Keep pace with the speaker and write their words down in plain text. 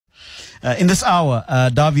In this hour,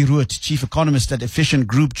 Dawie Roodt, Chief Economist at Efficient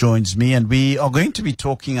Group, joins me, and we are going to be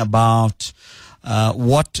talking about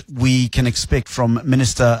what we can expect from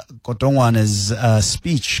Minister Kotongwane's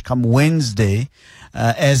speech come Wednesday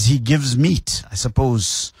as he gives meat, I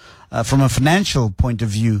suppose, from a financial point of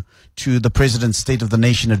view to the President's State of the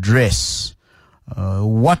Nation address.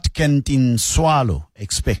 What can Tinswalo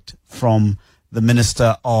expect from the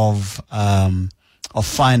Minister of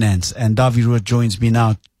Finance? And Dawie Roodt joins me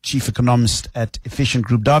now, Chief Economist at Efficient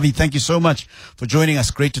Group. Dawie, thank you so much for joining us.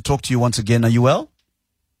 Great to talk to you once again. Are you well?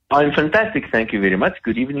 I'm fantastic. Thank you very much.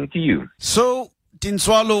 Good evening to you. So,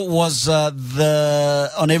 Tinswalo was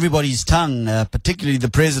on everybody's tongue, particularly the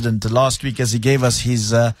President last week as he gave us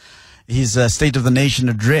his State of the Nation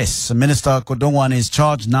address. Minister Kotongwane is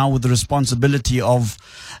charged now with the responsibility of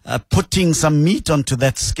putting some meat onto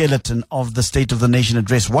that skeleton of the State of the Nation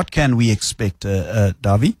address. What can we expect,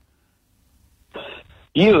 Dawie?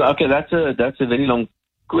 Okay, that's a very long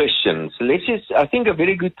question. So I think a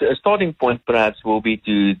very good starting point perhaps will be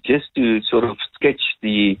to sort of sketch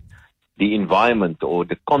the environment or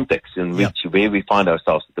the context in where we find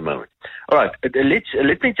ourselves at the moment. All right,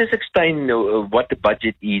 let me just explain what the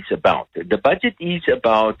budget is about. The budget is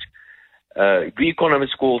about, we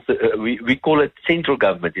economists we call it central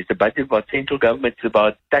government. It's a budget about central government. It's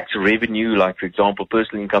about tax revenue, like, for example,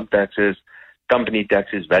 personal income taxes, company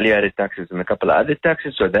taxes, value-added taxes, and a couple of other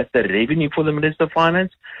taxes. So that's the revenue for the Minister of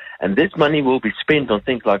Finance. And this money will be spent on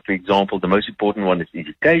things like, for example, the most important one is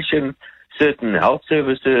education, certain health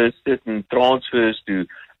services, certain transfers to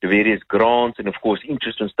the various grants, and of course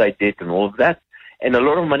interest on state debt and all of that. And a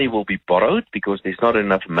lot of money will be borrowed because there's not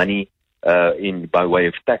enough money by way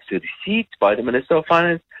of tax receipts by the Minister of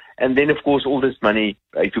Finance. And then, of course, all this money,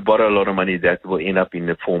 if you borrow a lot of money, that will end up in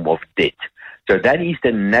the form of debt. So that is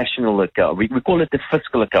the national account. We call it the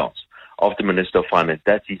fiscal accounts of the Minister of Finance.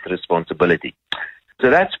 That's his responsibility.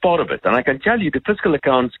 So that's part of it. And I can tell you the fiscal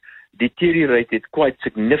accounts deteriorated quite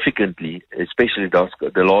significantly, especially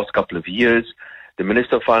the last couple of years. The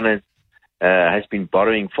Minister of Finance has been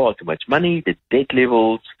borrowing far too much money. The debt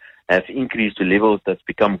levels have increased to levels that's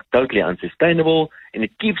become totally unsustainable, and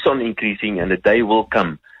it keeps on increasing, and the day will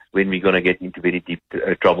come when we're going to get into very deep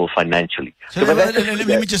trouble financially. So let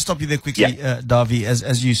me just stop you there quickly, Dawie.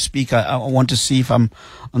 As you speak, I want to see if I'm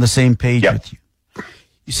on the same page with you.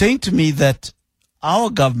 You're saying to me that our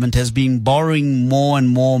government has been borrowing more and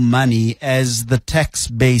more money as the tax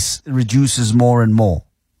base reduces more and more,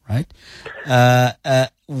 right?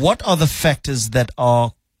 What are the factors that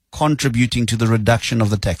are contributing to the reduction of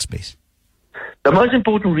the tax base? The most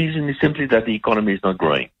important reason is simply that the economy is not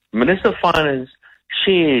growing. Minister of Finance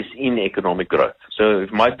shares in economic growth. So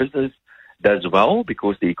if my business does well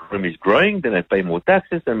because the economy is growing, then I pay more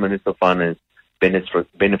taxes, and Minister of Finance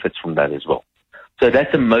benefits from that as well. So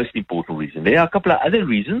that's the most important reason. There are a couple of other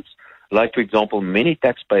reasons, like, for example, many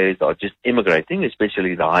taxpayers are just immigrating,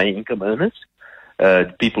 especially the high income earners,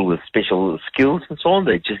 people with special skills and so on.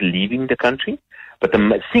 They're just leaving the country. But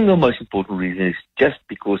the single most important reason is just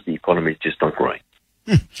because the economy is just not growing.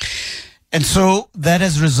 And so that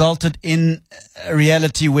has resulted in a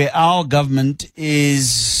reality where our government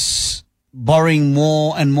is borrowing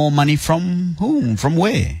more and more money from whom? From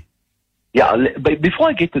where? Yeah, but before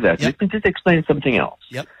I get to that, let me just explain something else.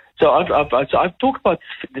 So I've talked about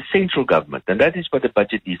the central government, and that is what the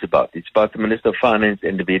budget is about. It's about the Minister of Finance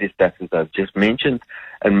and the various taxes I've just mentioned,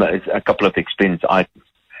 and a couple of expense items.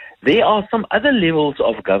 There are some other levels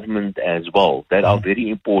of government as well that are very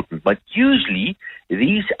important, but usually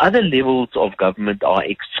these other levels of government are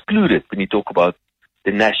excluded when you talk about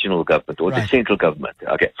the national government or the central government.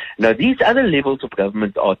 Okay. Now, these other levels of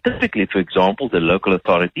government are typically, for example, the local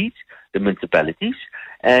authorities, the municipalities,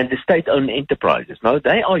 and the state-owned enterprises. Now,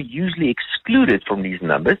 they are usually excluded from these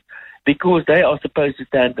numbers because they are supposed to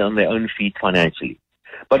stand on their own feet financially.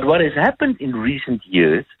 But what has happened in recent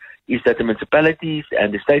years is that the municipalities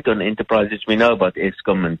and the state-owned enterprises, we know about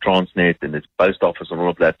Eskom and Transnet and the post office and all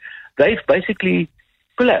of that, they've basically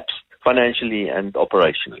collapsed financially and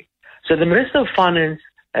operationally. So the Minister of Finance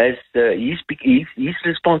has he's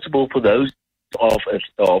responsible for those of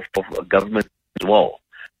government as well.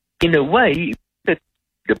 In a way, the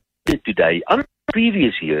budget today, unlike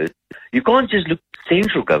previous years, you can't just look at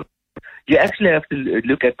central government. You actually have to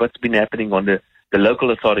look at what's been happening on the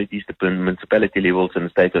local authorities, the municipality levels, and the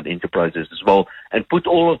state-owned enterprises as well, and put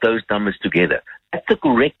all of those numbers together. That's the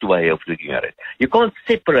correct way of looking at it. You can't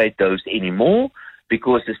separate those anymore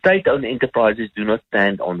because the state-owned enterprises do not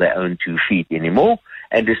stand on their own 2 feet anymore,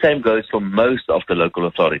 and the same goes for most of the local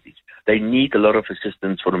authorities. They need a lot of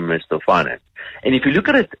assistance from the Minister of Finance. And if you look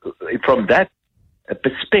at it from that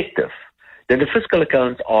perspective, then the fiscal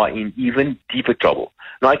accounts are in even deeper trouble.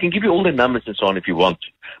 Now, I can give you all the numbers and so on if you want to.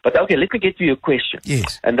 But okay, let me get to your question.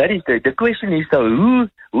 Yes. And that is the question is, though,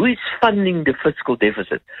 who is funding the fiscal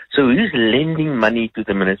deficit? So who's lending money to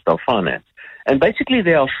the Minister of Finance? And basically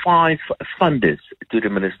there are 5 funders to the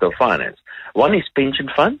Minister of Finance. One is pension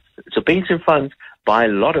funds. So pension funds buy a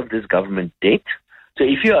lot of this government debt. So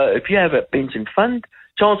if you have a pension fund,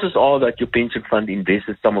 chances are that your pension fund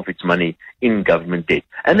invests some of its money in government debt.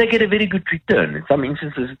 And they get a very good return. In some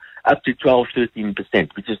instances, up to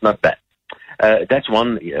 12-13%, which is not bad. That's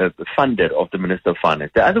one funder of the Minister of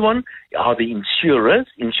Finance. The other one are the insurers.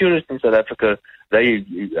 Insurers in South Africa, they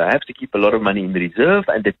have to keep a lot of money in the reserve,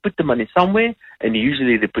 and they put the money somewhere, and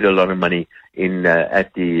usually they put a lot of money in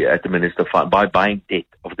at the Minister of Finance by buying debt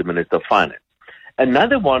of the Minister of Finance.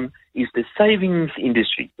 Another one is the savings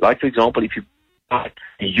industry. Like, for example, if you buy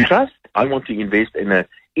a unit trust, I want to invest in an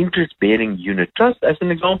interest-bearing unit trust, as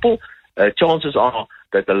an example, chances are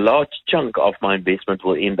that a large chunk of my investment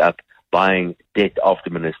will end up buying debt of the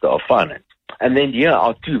Minister of Finance. And then here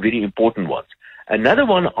are 2 very important ones. Another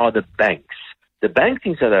one are the banks. The banks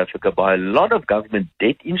in South Africa buy a lot of government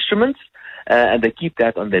debt instruments, and they keep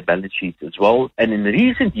that on their balance sheets as well. And in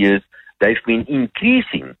recent years, they've been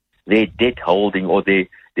increasing their debt holding, or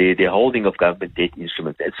their holding of government debt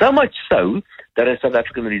instruments. And so much so that a South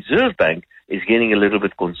African Reserve Bank is getting a little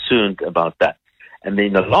bit concerned about that. And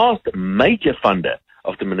then the last major funder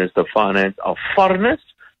of the Minister of Finance are foreigners,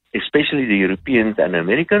 especially the Europeans and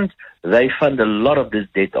Americans. They fund a lot of this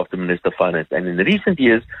debt of the Minister of Finance. And in recent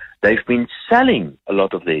years, they've been selling a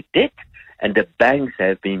lot of their debt, and the banks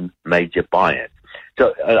have been major buyers.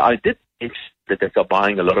 So I did mention that they are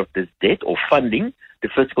buying a lot of this debt or funding the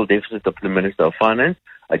fiscal deficit of the Minister of Finance.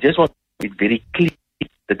 I just want to be very clear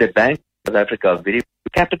that the banks in South Africa are very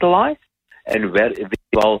capitalized and very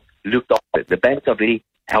well looked after. The banks are very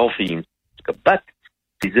healthy in South Africa, but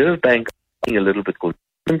the Reserve Bank is getting a little bit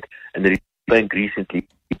concerned, and the Reserve Bank recently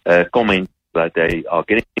commented that they are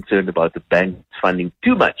getting concerned about the banks funding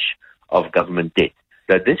too much of government debt.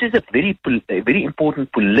 So this is a very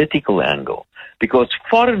important political angle, because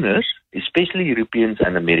foreigners, especially Europeans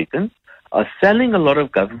and Americans, are selling a lot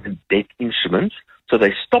of government debt instruments. So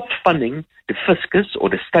they stopped funding the fiscus or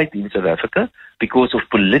the state in South Africa because of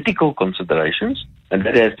political considerations, and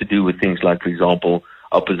that has to do with things like, for example,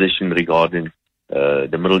 our position regarding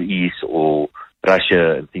the Middle East or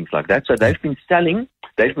Russia and things like that. So they've been selling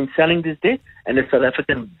this debt, and the South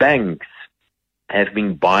African banks have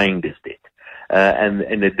been buying this debt. And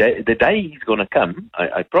the day is going to come,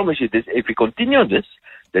 I promise you this, if we continue on this,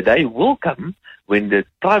 the day will come when the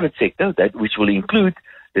private sector, which will include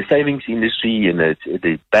the savings industry and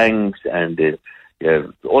the banks and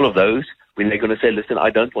all of those, when they're going to say, listen, I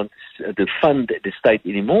don't want to fund the state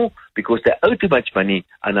anymore because they owe too much money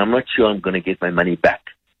and I'm not sure I'm going to get my money back.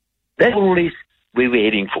 That's always where we're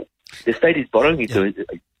heading for. The state is borrowing it.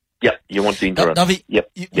 Yeah, you want to interrupt? Dawie,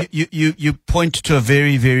 you point to a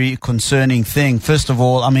very, very concerning thing. First of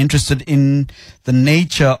all, I'm interested in the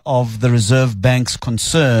nature of the Reserve Bank's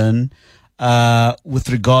concern with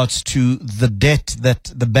regards to the debt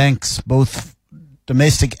that the banks, both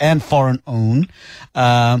domestic and foreign, own.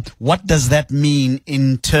 What does that mean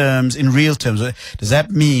in real terms? Does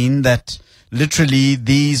that mean that literally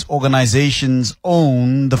these organizations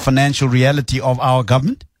own the financial reality of our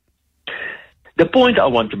government? The point I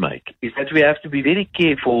want to make is that we have to be very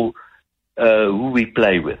careful who we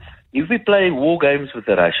play with. If we play war games with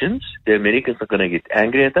the Russians, the Americans are going to get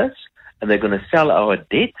angry at us, and they're going to sell our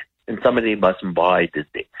debt, and somebody mustn't buy this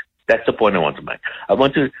debt. That's the point I want to make. I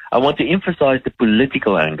want to emphasize the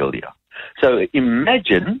political angle here. So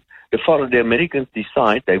imagine the Americans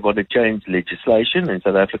decide they want to change legislation, and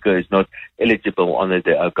South Africa is not eligible under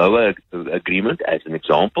the AGOA agreement, as an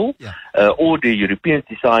example, or the Europeans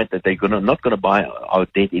decide that they're not going to buy our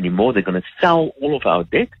debt anymore, they're going to sell all of our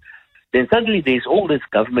debt, then suddenly there's all this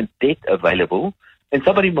government debt available, and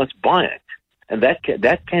somebody must buy it. And that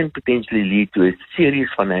can potentially lead to a serious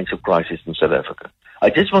financial crisis in South Africa. I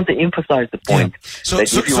just want to emphasize the point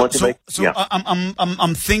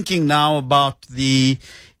I'm thinking now about the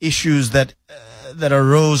issues that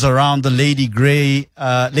arose around the Lady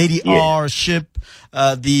R ship,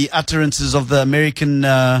 the utterances of the American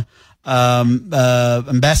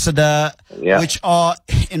ambassador, which are,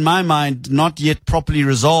 in my mind, not yet properly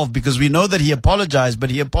resolved, because we know that he apologized, but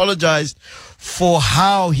he apologized for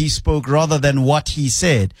how he spoke rather than what he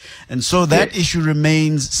said. And so that issue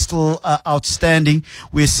remains still outstanding.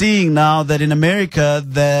 We're seeing now that in America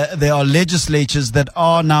there are legislatures that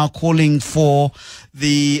are now calling for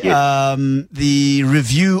the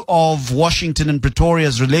review of Washington and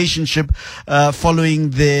Pretoria's relationship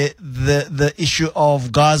following the issue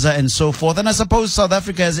of Gaza and so forth. And I suppose South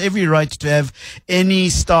Africa has every right to have any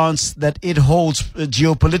stance that it holds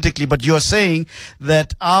geopolitically. But you're saying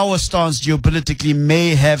that our stance geopolitically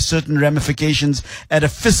may have certain ramifications at a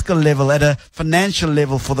fiscal level, at a financial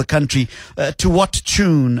level for the country. To what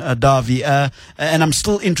tune, Dawie? And I'm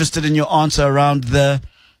still interested in your answer around the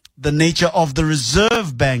nature of the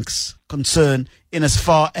Reserve Bank's concern in as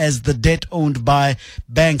far as the debt owned by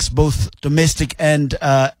banks, both domestic and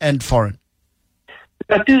foreign.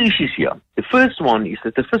 There are two issues here. The first one is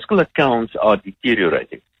that the fiscal accounts are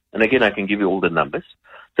deteriorating. And again, I can give you all the numbers.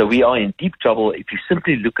 So we are in deep trouble if you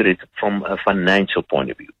simply look at it from a financial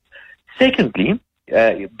point of view. Secondly,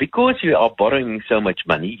 because you are borrowing so much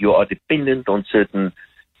money, you are dependent on certain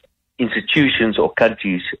institutions or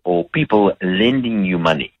countries or people lending you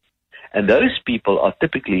money. And those people are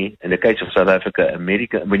typically, in the case of South Africa,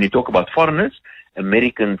 America, when you talk about foreigners,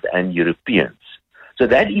 Americans and Europeans. So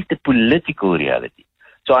that is the political reality.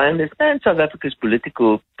 So I understand South Africa's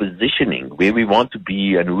political positioning, where we want to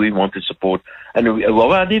be and who we want to support, and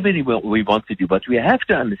whatever we want to do. But we have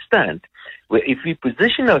to understand, where if we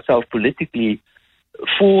position ourselves politically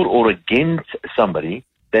for or against somebody,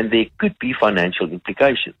 then there could be financial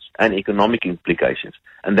implications and economic implications.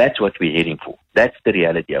 And that's what we're heading for. That's the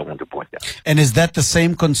reality I want to point out. And is that the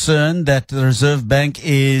same concern that the Reserve Bank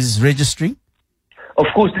is registering? Of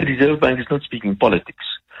course, the Reserve Bank is not speaking politics.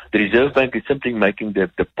 The Reserve Bank is simply making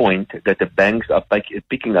the point that the banks are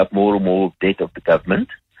picking up more and more debt of the government.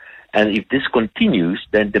 And if this continues,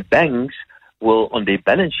 then the banks will, on their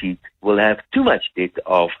balance sheet, will have too much debt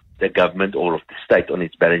of the government or of the state on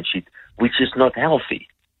its balance sheet, which is not healthy.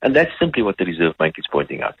 And that's simply what the Reserve Bank is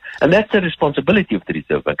pointing out. And that's the responsibility of the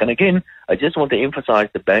Reserve Bank. And again, I just want to emphasize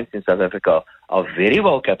the banks in South Africa are very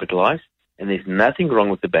well capitalized, and there's nothing wrong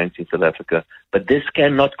with the banks in South Africa. But this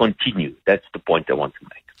cannot continue. That's the point I want to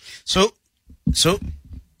make.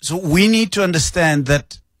 So we need to understand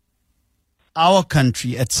that our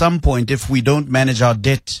country, at some point, if we don't manage our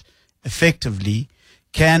debt effectively,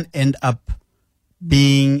 can end up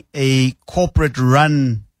being a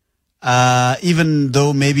corporate-run, even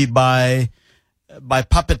though maybe by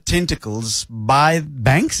puppet tentacles, by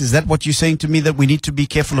banks. Is that what you're saying to me, that we need to be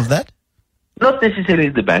careful of that? Not necessarily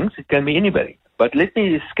the banks. It can be anybody. But let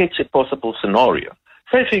me sketch a possible scenario.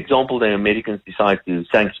 Say, for example, the Americans decide to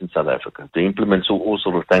sanction South Africa, to implement all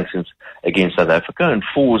sort of sanctions against South Africa and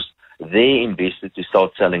force their investors to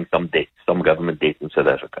start selling some debt, some government debt in South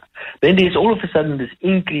Africa. Then there's all of a sudden this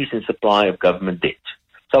increase in supply of government debt.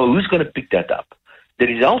 So who's going to pick that up? The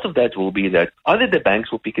result of that will be that either the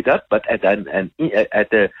banks will pick it up, but at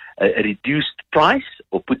a reduced price,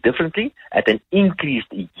 or put differently, at an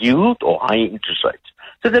increased yield or higher interest rates.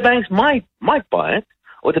 So the banks might buy it,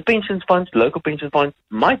 or the pension funds, local pension funds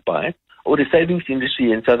might buy it, or the savings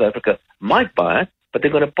industry in South Africa might buy it, but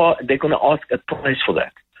they're going to ask a price for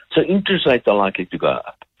that. So interest rates are likely to go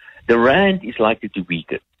up. The rand is likely to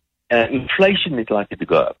weaken. Inflation is likely to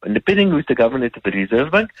go up. And depending with the government of the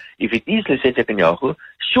Reserve Bank, if it is, let's say, Netanyahu,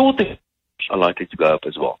 short-term are likely to go up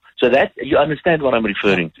as well. So that, you understand what I'm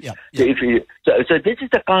referring to. Yeah. So this is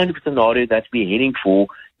the kind of scenario that we're heading for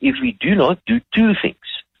if we do not do two things.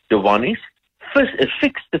 The one is, first,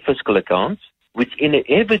 fix the fiscal accounts, which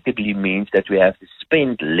inevitably means that we have to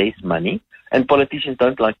spend less money, and politicians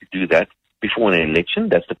don't like to do that before an election.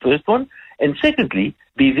 That's the first one. And secondly,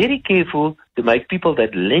 be very careful to make people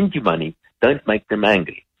that lend you money, don't make them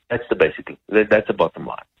angry. That's the bottom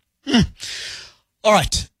line. All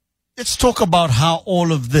right. Let's talk about how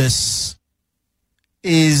all of this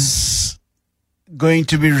is going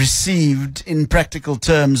to be received in practical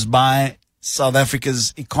terms by South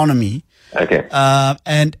Africa's economy. Okay.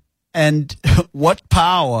 And what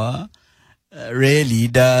power really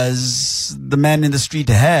does the man in the street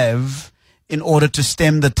have in order to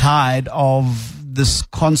stem the tide of this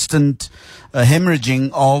constant hemorrhaging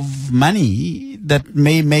of money that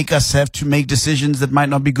may make us have to make decisions that might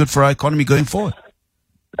not be good for our economy going forward?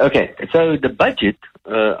 Okay, so the budget,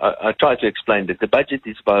 I try to explain that the budget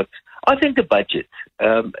is about, I think the budget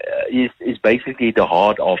is basically the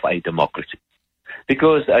heart of a democracy.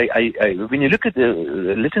 Because when you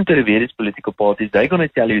listen to the various political parties, they're going to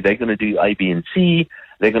tell you they're going to do A, B, and C.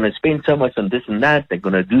 They're going to spend so much on this and that. They're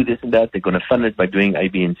going to do this and that. They're going to fund it by doing A,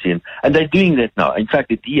 B, and C. And they're doing that now. In fact,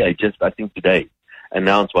 the DA just, I think today,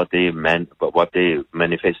 announce what their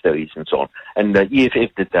manifesto is and so on. And the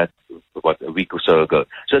EFF did that a week or so ago.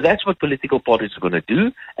 So that's what political parties are going to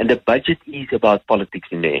do, and the budget is about politics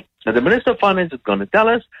in the end. Now the Minister of Finance is going to tell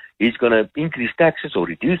us he's going to increase taxes or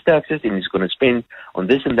reduce taxes, and he's going to spend on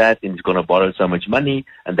this and that, and he's going to borrow so much money,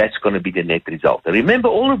 and that's going to be the net result. Remember,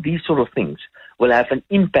 all of these sort of things will have an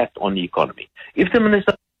impact on the economy. If the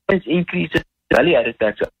Minister of Finance increases value-added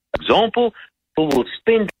tax, for example, people will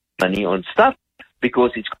spend money on stuff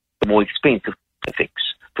because it's more expensive to fix.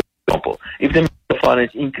 For example, if the Minister of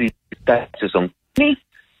Finance increases taxes on companies,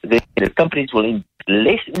 then the companies will invest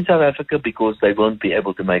less in South Africa because they won't be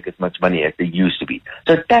able to make as much money as they used to be.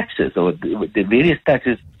 So taxes, or the various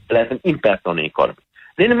taxes, will have an impact on the economy.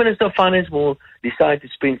 Then the Minister of Finance will decide to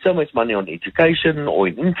spend so much money on education or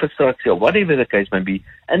in infrastructure, or whatever the case may be,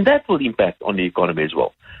 and that will impact on the economy as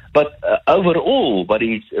well. But overall, what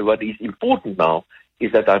is important now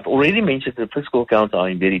is that I've already mentioned the fiscal accounts are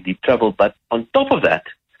in very deep trouble, but on top of that,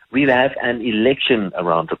 we have an election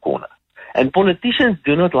around the corner. And politicians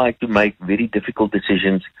do not like to make very difficult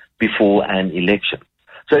decisions before an election.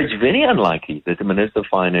 So it's very unlikely that the Minister of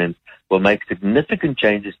Finance will make significant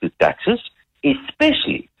changes to taxes,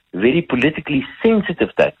 especially very politically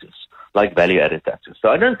sensitive taxes like value-added taxes. So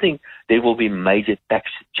I don't think there will be major tax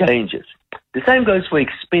changes. The same goes for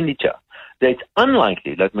expenditure. That it's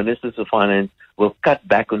unlikely that ministers of finance will cut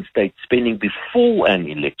back on state spending before an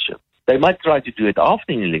election. They might try to do it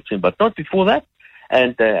after an election, but not before that.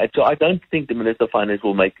 And so I don't think the Minister of Finance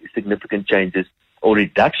will make significant changes or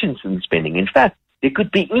reductions in spending. In fact, there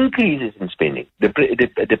could be increases in spending.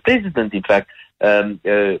 The President, in fact,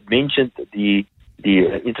 mentioned the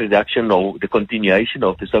introduction or the continuation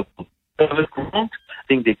of the so-called service grant. I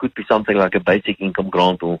think there could be something like a basic income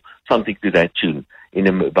grant or something to that tune in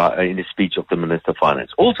the speech of the Minister of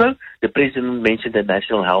Finance. Also, the President mentioned the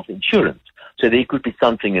national health insurance. So there could be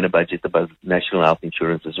something in a budget about national health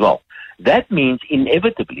insurance as well. That means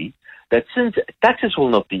inevitably that since taxes will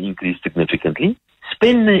not be increased significantly,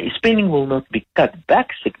 spending will not be cut back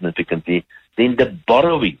significantly, then the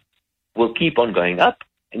borrowing will keep on going up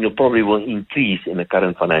and it probably will increase in the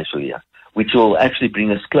current financial year, which will actually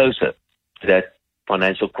bring us closer to that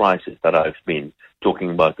financial crisis that I've been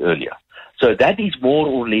talking about earlier. So that is more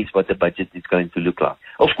or less what the budget is going to look like.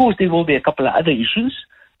 Of course, there will be a couple of other issues,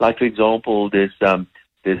 like, for example, there's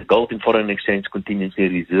gold and foreign exchange contingency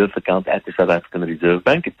reserve account at the South African Reserve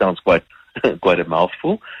Bank. It sounds quite a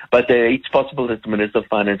mouthful, but it's possible that the Minister of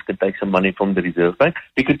Finance can take some money from the Reserve Bank.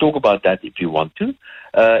 We could talk about that if you want to.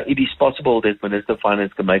 It is possible that Minister of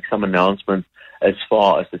Finance can make some announcements as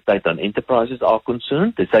far as the state-owned enterprises are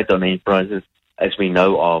concerned. The state-owned enterprises, as we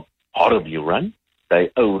know, are horribly run. They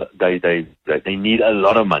need a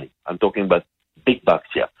lot of money. I'm talking about big bucks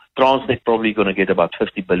here. Transnet probably going to get about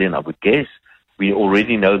 50 billion, I would guess. We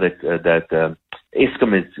already know that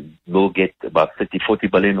Eskom will get about 40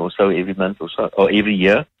 billion or so every month or so, or every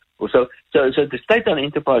year or so. So the state-owned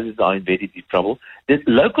enterprises are in very deep trouble. The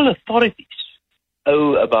local authorities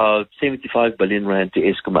owe about 75 billion rand to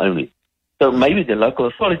Eskom only. So maybe the local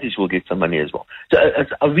authorities will get some money as well. So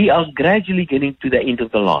we are gradually getting to the end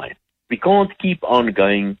of the line. We can't keep on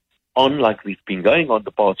going on like we've been going on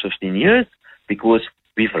the past 15 years because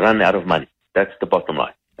we've run out of money. That's the bottom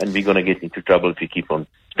line. And we're going to get into trouble if we keep on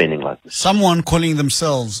spending like this. Someone calling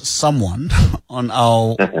themselves someone on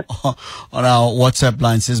our WhatsApp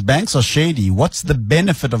line says, banks are shady. What's the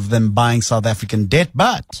benefit of them buying South African debt?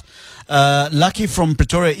 But Lucky from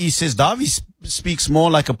Pretoria East says, Dawie speaks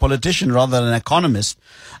more like a politician rather than an economist.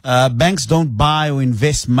 Banks don't buy or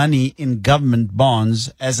invest money in government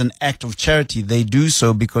bonds as an act of charity. They do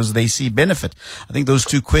so because they see benefit. I think those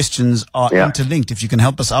two questions are interlinked. If you can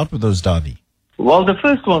help us out with those, Dawie. Well, the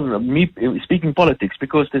first one, me speaking politics,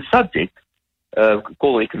 because the subject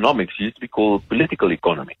called economics used to be called political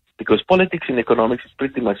economy, because politics and economics is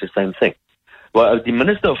pretty much the same thing. Well, the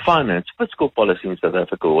Minister of Finance, fiscal policy in South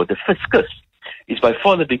Africa, or the fiscus, is by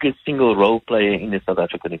far the biggest single role player in the South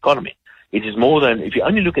African economy. It is more than, if you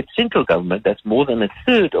only look at central government, that's more than a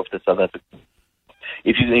third of the South African.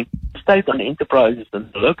 If you think state-owned enterprises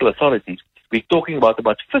and the local authorities, we're talking about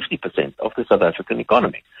 50% of the South African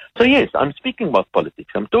economy. So yes, I'm speaking about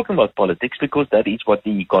politics. I'm talking about politics because that is what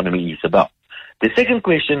the economy is about. The second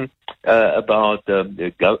question about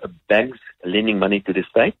banks lending money to the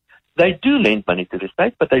state, they do lend money to the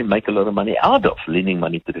state, but they make a lot of money out of lending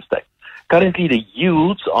money to the state. Currently, the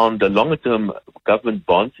yields on the longer-term government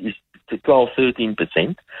bonds is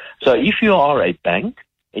 12-13%. So if you are a bank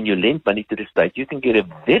and you lend money to the state, you can get a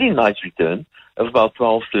very nice return of about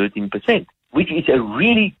 12-13%, which is a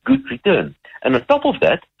really good return. And on top of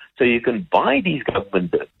that, So you can buy these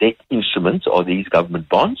government debt instruments or these government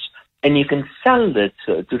bonds, and you can sell that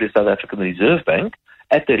to the South African Reserve Bank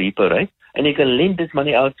at the repo rate, and you can lend this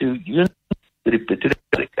money out to the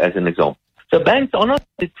public, as an example. So banks are not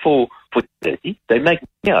fit for charity. They make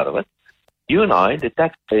money out of it. You and I, the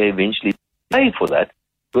taxpayer, eventually pay for that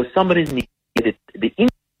because somebody needs the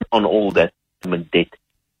interest on all that government debt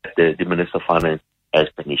that the Minister of Finance has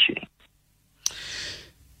been issuing.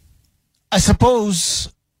 I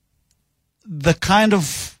suppose the kind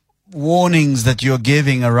of warnings that you're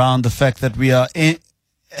giving around the fact that we are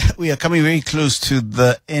coming very close to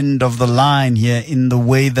the end of the line here in the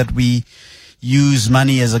way that we use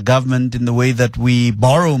money as a government, in the way that we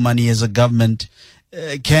borrow money as a government,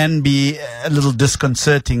 can be a little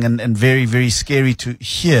disconcerting and very, very scary to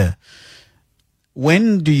hear.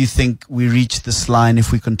 When do you think we reach this line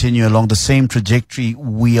if we continue along the same trajectory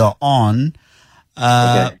we are on?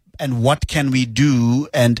 Okay. And what can we do?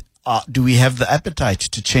 And do we have the appetite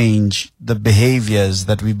to change the behaviors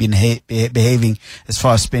that we've been behaving as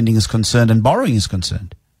far as spending is concerned and borrowing is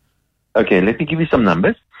concerned? Okay, let me give you some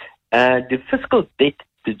numbers. The fiscal debt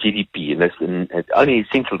to GDP, and that's only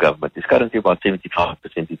central government, is currently about 75%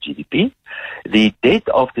 of GDP. The debt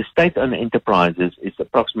of the state-owned enterprises is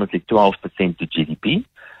approximately 12% to GDP.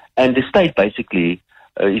 And the state basically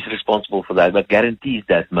is responsible for that, but guarantees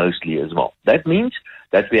that mostly as well. That means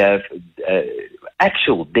that we have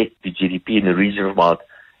actual debt to GDP in the region of about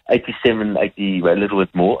 87, 80, a little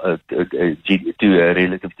bit more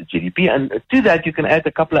relative to GDP. And to that, you can add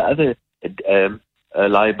a couple of other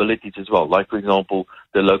liabilities as well, like, for example,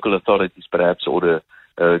 the local authorities perhaps, or there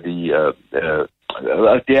are a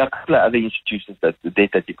couple of other institutions that the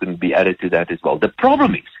debt that you can be added to that as well. The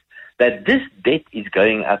problem is that this debt is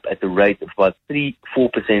going up at the rate of about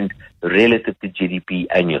 3-4% relative to GDP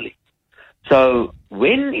annually. So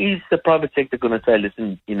when is the private sector going to say,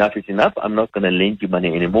 listen, enough is enough, I'm not going to lend you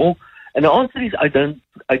money anymore? And the answer is I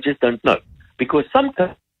just don't know. Because some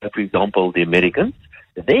countries, for example, the Americans,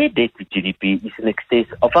 their debt to GDP is in excess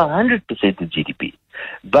of 100% of GDP.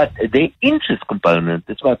 But their interest component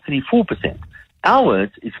is about 3-4%. Ours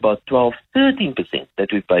is about 12-13%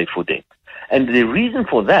 that we pay for debt. And the reason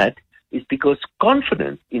for that is because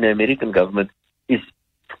confidence in the American government is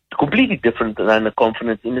completely different than the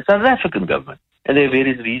confidence in the South African government. And there are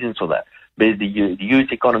various reasons for that. But the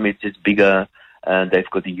US economy is just bigger, and they've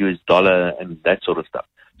got the US dollar and that sort of stuff.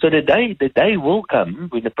 So the day will come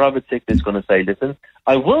when the private sector is going to say, listen,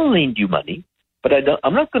 I will lend you money, but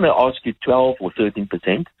I'm not going to ask you 12 or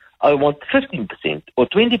 13%. I want 15% or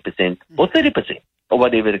 20% or 30% or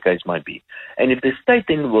whatever the case might be. And if the state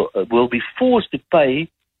then will be forced to pay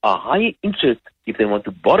a higher interest if they want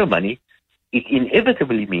to borrow money, it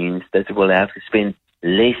inevitably means that they will have to spend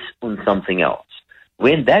less on something else.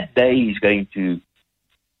 When that day is going to,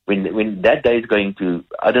 I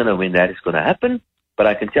don't know when that is going to happen, but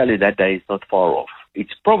I can tell you that day is not far off.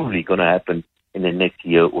 It's probably going to happen in the next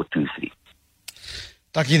year or 2, 3.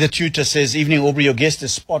 Taki the tutor says, evening Aubrey, your guest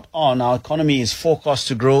is spot on. Our economy is forecast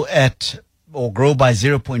to grow by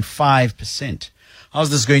 0.5%. How's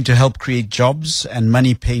this going to help create jobs and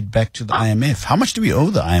money paid back to the IMF? How much do we owe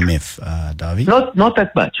the IMF, Dawie? Not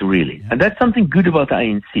that much, really. Yeah. And that's something good about the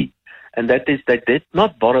ANC. And that is that they did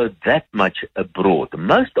not borrow that much abroad.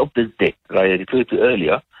 Most of this debt that I referred to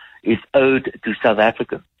earlier is owed to South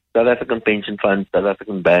African pension funds, South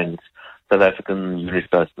African banks, South African unit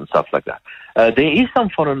trusts and stuff like that. There is some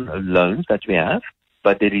foreign loans that we have,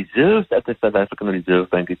 but the reserves at the South African Reserve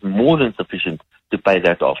Bank is more than sufficient to pay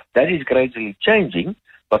that off. That is gradually changing,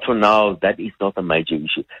 but for now, that is not a major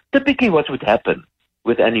issue. Typically, what would happen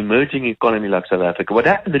with an emerging economy like South Africa, what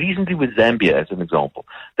happened recently with Zambia, as an example,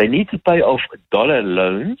 they need to pay off dollar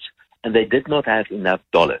loans, and they did not have enough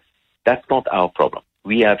dollars. That's not our problem.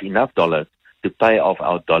 We have enough dollars to pay off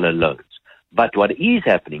our dollar loans. But what is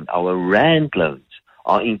happening, our rand loans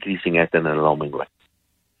are increasing at an alarming rate.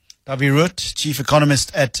 Dawie Roodt, Chief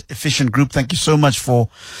Economist at Efficient Group, thank you so much for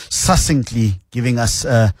succinctly giving us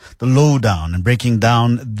the lowdown and breaking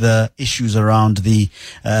down the issues around the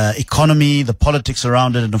economy, the politics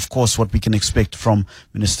around it, and of course what we can expect from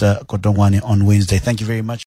Minister Godongwana on Wednesday. Thank you very much.